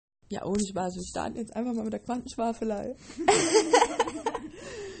Ja, ohne Spaß. Wir starten jetzt einfach mal mit der Quantenschwafelei.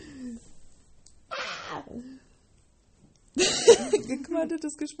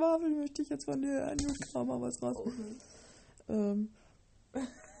 Gequantetes Geschwafel möchte ich jetzt von dir hören. Du kaum mal was raus.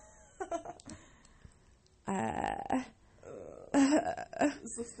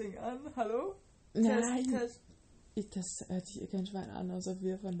 Ist das Ding an? Hallo? Nein. Das hört sich kein Schwein an, außer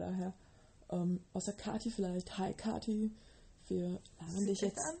wir, von daher. Außer Kati vielleicht. Hi Kati. Wir laden dich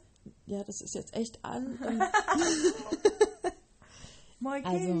jetzt an. Ja, das ist jetzt echt an.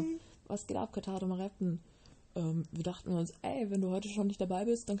 Also, was geht ab, Katar und Reppen? Wir dachten uns, wenn du heute schon nicht dabei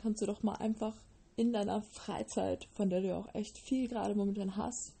bist, dann kannst du doch mal einfach in deiner Freizeit, von der du ja auch echt viel gerade momentan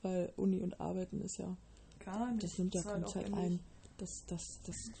hast, weil Uni und Arbeiten ist ja, gar nicht. Das nimmt ja kaum Zeit ein. Das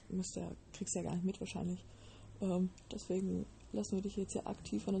kriegst du ja gar nicht mit wahrscheinlich. Deswegen lassen wir dich jetzt ja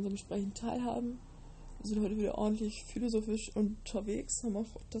aktiv an unseren Gesprächen teilhaben. Wir sind heute wieder ordentlich philosophisch unterwegs, haben auch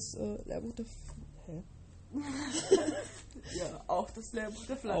das Lehrbuch der... Ja, auch das Lehrbuch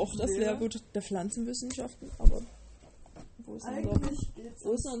der Pflanzenwissenschaften. Auch das Lehrbuch der Pflanzenwissenschaften, aber wo ist denn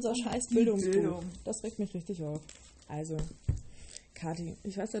unser scheiß Bildungsbuch? Das regt mich richtig auf. Also, Kathi,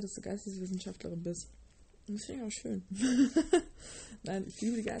 ich weiß ja, dass du Geisteswissenschaftlerin bist. Das finde ich auch schön. Nein, ich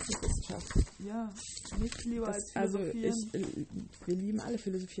liebe die Geisteswissenschaften. Ja, nicht lieber als Philosophieren. Also wir lieben alle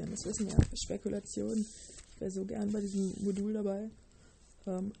Philosophieren, das wissen ja. Spekulation. Ich wäre so gern bei diesem Modul dabei.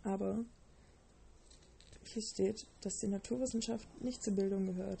 Aber hier steht, dass die Naturwissenschaft nicht zur Bildung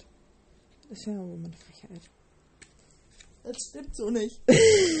gehört. Das wäre aber eine Frechheit. Das stimmt so nicht.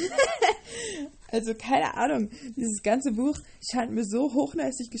 Also keine Ahnung, dieses ganze Buch scheint mir so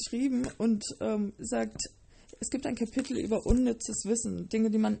hochnäsig geschrieben und sagt, es gibt ein Kapitel über unnützes Wissen,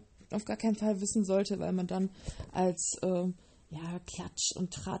 Dinge, die man auf gar keinen Fall wissen sollte, weil man dann als Klatsch-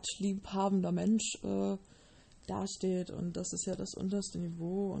 und Tratsch-liebhabender Mensch dasteht und das ist ja das unterste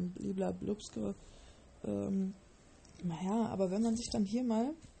Niveau und bliblablubske. Aber wenn man sich dann hier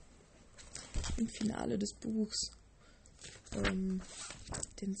mal im Finale des Buchs den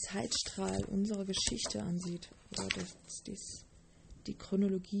Zeitstrahl unserer Geschichte ansieht, oder die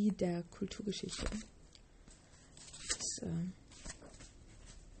Chronologie der Kulturgeschichte, das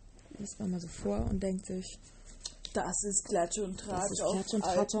liest man mal so vor und denkt sich, das ist Klatsch und Tratsch. Das ist Klatsch und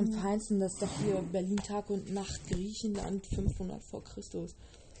Tratsch am feinsten, das ist doch hier Berlin Tag und Nacht, Griechenland 500 vor Christus.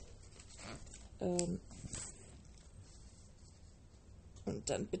 Und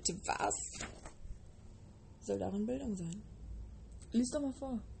dann bitte was? Soll darin Bildung sein? Lies doch mal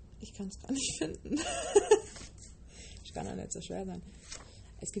vor. Ich kann es gar nicht finden. Ich kann auch nicht so schwer sein.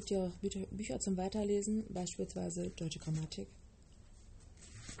 Es gibt ja auch Bücher zum Weiterlesen, beispielsweise Deutsche Grammatik.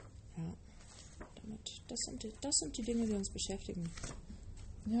 Ja, das sind die Dinge, die uns beschäftigen.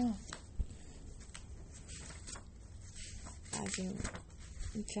 Ja. Also,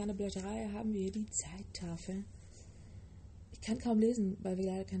 eine kleine Blätterei haben wir hier die Zeittafel. Ich kann kaum lesen, weil wir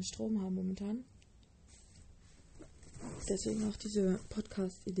leider keinen Strom haben momentan. Deswegen auch diese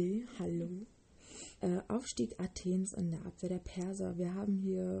Podcast-Idee. Hallo. Aufstieg Athens an der Abwehr der Perser. Wir haben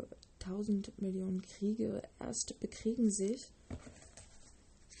hier 1000 Millionen Kriege. Erst bekriegen sich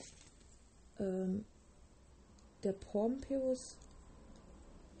der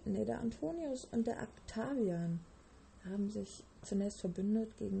Antonius und der Octavian haben sich zunächst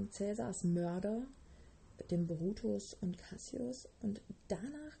verbündet gegen Cäsars Mörder, dem Brutus und Cassius, und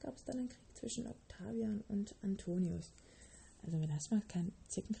danach gab es dann einen Krieg zwischen Octavian und Antonius. Also wenn das mal kein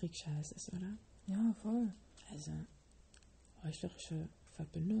Zickenkrieg-Scheiß ist, oder? Ja, voll. Also heuchlerische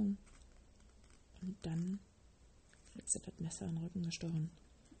Verbindung und dann wird sie das Messer in den Rücken gestochen.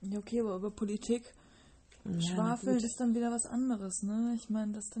 Ja, okay, aber über Politik schwafeln ist dann wieder was anderes, ne? Ich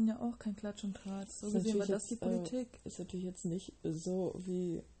meine, das ist dann ja auch kein Klatsch und Tratsch. So gesehen war das die Politik. Ist natürlich jetzt nicht so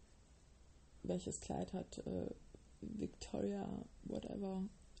wie welches Kleid hat Victoria, whatever,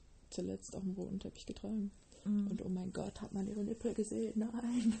 zuletzt auf dem roten Teppich getragen. Und oh mein Gott, hat man ihre Nippel gesehen?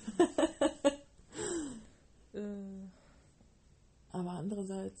 Nein. Aber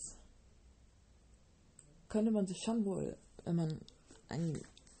andererseits könnte man sich schon wohl, wenn man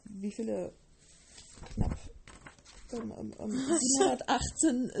wie viele knapp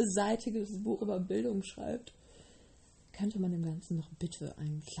 718-seitiges Buch über Bildung schreibt, könnte man dem Ganzen noch bitte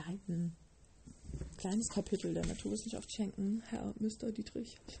ein kleines Kapitel der Naturwissenschaft schenken, Herr Mr.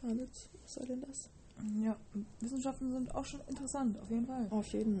 Dietrich Schwanitz. Was soll denn das? Ja, Wissenschaften sind auch schon interessant, auf jeden Fall.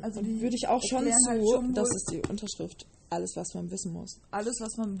 Auf jeden Fall. Also würde ich auch schon halt das ist die Unterschrift, alles, was man wissen muss. Alles,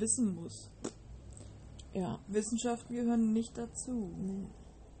 was man wissen muss. Ja. Wissenschaften gehören nicht dazu. Nee.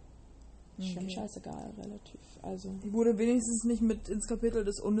 Okay. Schon scheißegal, relativ. Also wurde wenigstens nicht mit ins Kapitel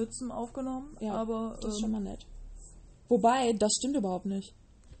des Unnützen aufgenommen, ja, aber das ist schon mal nett. Wobei, das stimmt überhaupt nicht.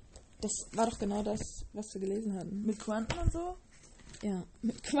 Das war doch genau das, was wir gelesen hatten. Mit Quanten und so? Ja,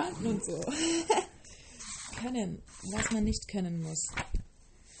 mit Quanten und so. Können, was man nicht können muss.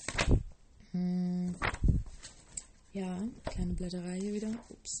 Ja, kleine Blätterei hier wieder.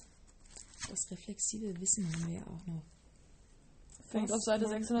 Ups. Das reflexive Wissen haben wir ja auch noch. Fängt auf Seite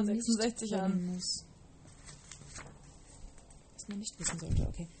 666 an. Muss. Was man nicht wissen sollte,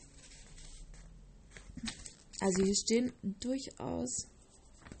 okay. Also hier stehen durchaus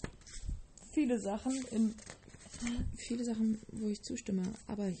viele Sachen, wo ich zustimme.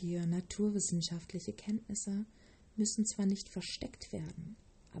 Aber hier, naturwissenschaftliche Kenntnisse müssen zwar nicht versteckt werden,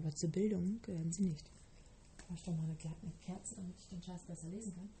 aber zur Bildung gehören sie nicht. Ich doch mal eine Kerze, damit ich den Scheiß besser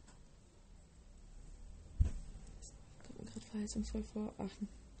lesen kann. Kommt mir gerade verheißungsvoll vor. Ach,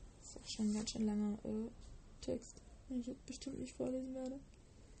 das ist auch schon ein ganz schön langer Text, den ich jetzt bestimmt nicht vorlesen werde.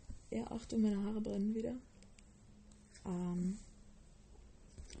 Ja, Achtung, meine Haare brennen wieder.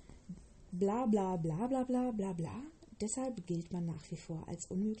 Bla bla bla bla bla bla bla. Deshalb gilt man nach wie vor als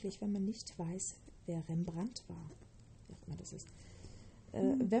unmöglich, wenn man nicht weiß, wer Rembrandt war. Wie auch immer das ist.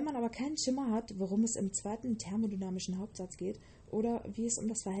 Wenn man aber keinen Schimmer hat, worum es im zweiten thermodynamischen Hauptsatz geht oder wie es um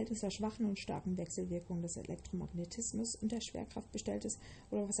das Verhältnis der schwachen und starken Wechselwirkung des Elektromagnetismus und der Schwerkraft bestellt ist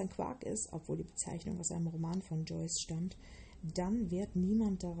oder was ein Quark ist, obwohl die Bezeichnung aus einem Roman von Joyce stammt, dann wird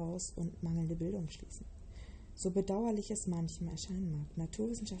niemand daraus und mangelnde Bildung schließen. So bedauerlich es manchem erscheinen mag,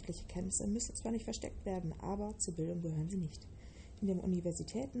 naturwissenschaftliche Kenntnisse müssen zwar nicht versteckt werden, aber zur Bildung gehören sie nicht. In den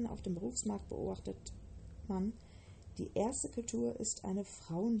Universitäten auf dem Berufsmarkt beobachtet man, die erste Kultur ist eine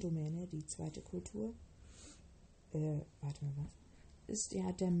Frauendomäne, die zweite Kultur ist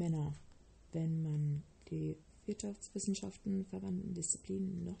ja der Männer, wenn man die Wirtschaftswissenschaften verwandten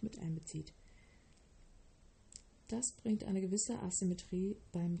Disziplinen noch mit einbezieht. Das bringt eine gewisse Asymmetrie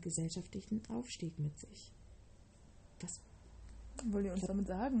beim gesellschaftlichen Aufstieg mit sich. Was wollt ihr uns damit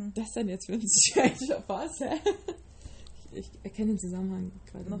sagen? Das denn jetzt für ein scheißer was, hä? Ich erkenne den Zusammenhang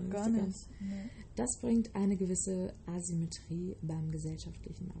gerade noch gar nicht. Nee. Das bringt eine gewisse Asymmetrie beim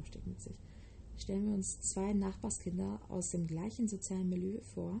gesellschaftlichen Aufstieg mit sich. Stellen wir uns zwei Nachbarskinder aus dem gleichen sozialen Milieu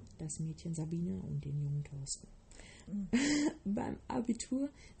vor, das Mädchen Sabine und den jungen Thorsten. Beim Abitur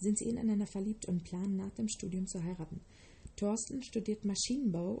sind sie ineinander verliebt und planen nach dem Studium zu heiraten. Thorsten studiert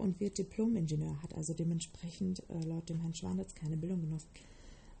Maschinenbau und wird Diplom-Ingenieur, hat also dementsprechend laut dem Herrn Schwanitz keine Bildung genossen.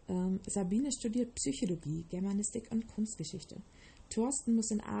 Sabine studiert Psychologie, Germanistik und Kunstgeschichte. Thorsten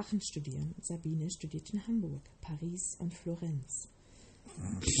muss in Aachen studieren. Sabine studiert in Hamburg, Paris und Florenz.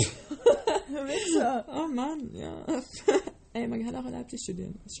 Oh Mann, ja. Ey, man kann auch in Leipzig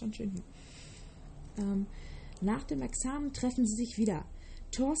studieren. Ist schon schön hier. Nach dem Examen treffen sie sich wieder.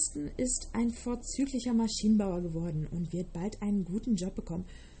 Thorsten ist ein vorzüglicher Maschinenbauer geworden und wird bald einen guten Job bekommen.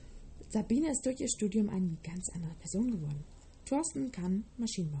 Sabine ist durch ihr Studium eine ganz andere Person geworden. Thorsten kann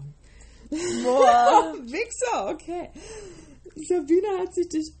Maschinen bauen. Boah, Wichser, okay. Sabine hat sich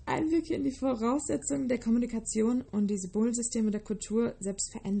durch Einblicke in die Voraussetzungen der Kommunikation und die Symbolsysteme der Kultur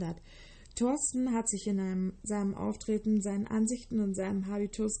selbst verändert. Thorsten hat sich in seinem Auftreten, seinen Ansichten und seinem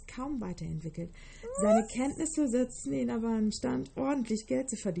Habitus kaum weiterentwickelt. Seine Kenntnisse setzen ihn aber imstand, ordentlich Geld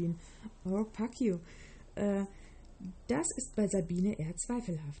zu verdienen. Oh, fuck you. Das ist bei Sabine eher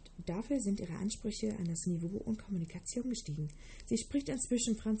zweifelhaft. Dafür sind ihre Ansprüche an das Niveau und Kommunikation gestiegen. Sie spricht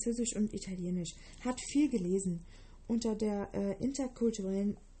inzwischen Französisch und Italienisch, hat viel gelesen. Unter der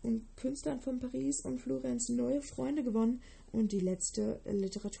interkulturellen und Künstlern von Paris und Florenz neue Freunde gewonnen und die letzte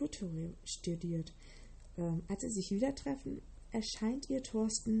Literaturtheorie studiert. Als sie sich wieder treffen, erscheint ihr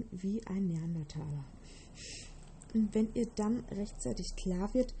Thorsten wie ein Neandertaler. Und wenn ihr dann rechtzeitig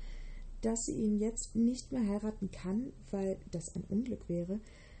klar wird, dass sie ihn jetzt nicht mehr heiraten kann, weil das ein Unglück wäre,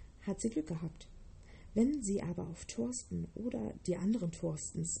 hat sie Glück gehabt. Wenn sie aber auf Thorsten oder die anderen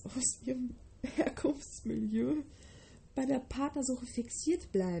Thorstens aus ihrem Herkunftsmilieu bei der Partnersuche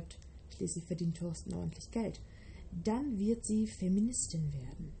fixiert bleibt, schließlich verdient Thorsten ordentlich Geld, dann wird sie Feministin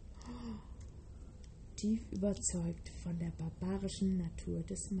werden. Tief überzeugt von der barbarischen Natur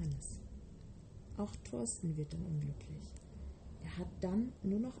des Mannes. Auch Thorsten wird dann unglücklich. Er hat dann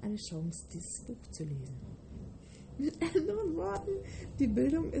nur noch eine Chance, dieses Buch zu lesen. Mit anderen Worten, die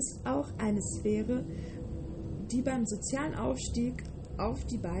Bildung ist auch eine Sphäre, die beim sozialen Aufstieg auf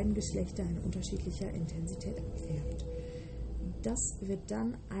die beiden Geschlechter in unterschiedlicher Intensität abfärbt. Das wird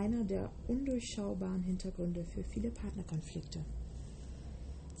dann einer der undurchschaubaren Hintergründe für viele Partnerkonflikte.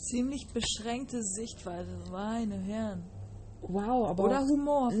 Ziemlich beschränkte Sichtweise, meine Herren. Wow, aber oder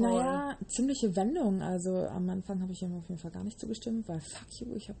humorvoll. Naja, ziemliche Wendung. Also am Anfang habe ich ihm auf jeden Fall gar nicht zugestimmt, weil fuck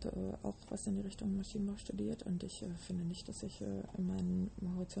you, ich habe auch was in die Richtung Maschinenbau studiert und ich finde nicht, dass ich in meinem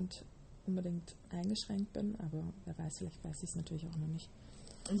Horizont unbedingt eingeschränkt bin, aber wer weiß, vielleicht weiß ich es natürlich auch noch nicht.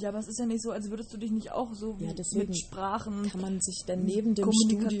 Ja, aber es ist ja nicht so, als würdest du dich nicht auch so Ja, mit Sprachen... Kann man sich dann neben dem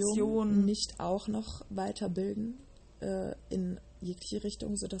Studium nicht auch noch weiterbilden in jegliche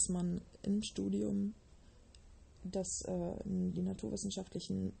Richtung, sodass man im Studium die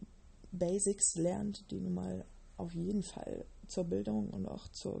naturwissenschaftlichen Basics lernt, die nun mal auf jeden Fall zur Bildung und auch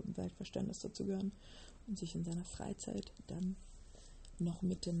zum Weltverständnis dazu gehören und sich in seiner Freizeit dann noch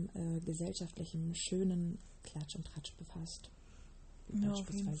mit dem gesellschaftlichen, schönen Klatsch und Tratsch befasst. Ja,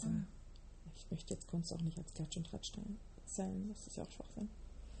 auf jeden Fall. Ich möchte jetzt Kunst auch nicht als Klatsch und Tratsch zählen, das ist ja auch Schwachsinn.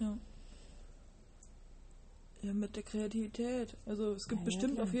 Ja. Ja, mit der Kreativität. Also es gibt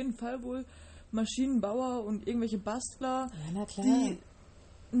bestimmt auf jeden Fall wohl Maschinenbauer und irgendwelche Bastler, die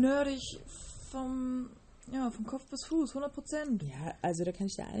nerdig vom Kopf bis Fuß, 100%. Ja, also da kann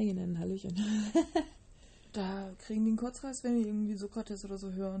ich dir einige nennen, Hallöchen. Da kriegen die einen Kotzreiß, wenn die irgendwie Sokrates oder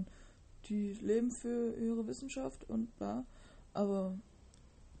so hören. Die leben für ihre Wissenschaft und bla. Aber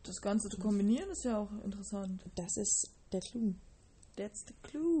das Ganze zu kombinieren ist ja auch interessant. Das ist der Clou. That's the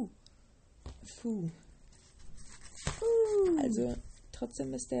clue. Also,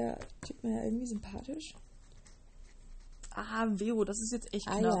 trotzdem ist der Typ mir ja irgendwie sympathisch. Ah, Vero, das ist jetzt echt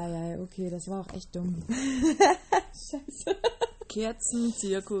knapp. Ja, okay, das war auch echt dumm. Scheiße.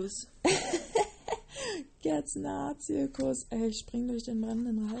 Kerzenzirkus. Zirkus. Ey, ich spring durch den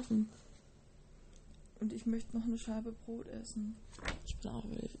brennenden Reifen. Und ich möchte noch eine Scheibe Brot essen. Ich bin auch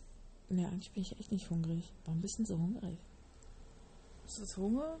wirklich... Ne, eigentlich bin ich echt nicht hungrig. Warum bist du so hungrig? Ist das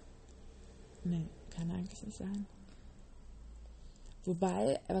Hunger? Nee, kann eigentlich nicht sein.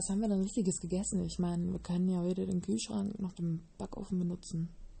 Wobei, was haben wir denn Richtiges gegessen? Ich meine, wir können ja weder den Kühlschrank noch den Backofen benutzen.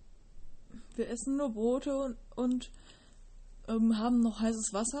 Wir essen nur Brote und haben noch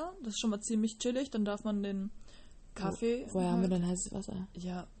heißes Wasser. Das ist schon mal ziemlich chillig. Dann darf man den Kaffee... Woher haben wir denn heißes Wasser?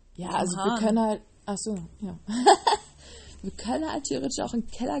 Ja, also wir können halt... Ach so, ja. Wir können halt theoretisch auch in den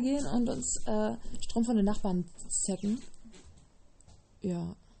Keller gehen und uns Strom von den Nachbarn zecken.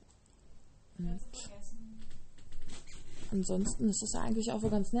 Ja. Und ansonsten ist es eigentlich auch wohl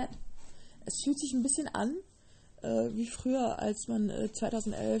ganz nett. Es fühlt sich ein bisschen an, wie früher, als man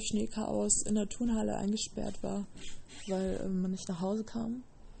 2011 Schneechaos in der Turnhalle eingesperrt war, weil man nicht nach Hause kam.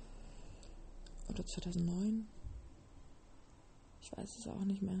 Oder 2009. Ich weiß es auch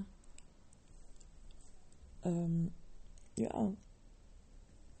nicht mehr. Ja,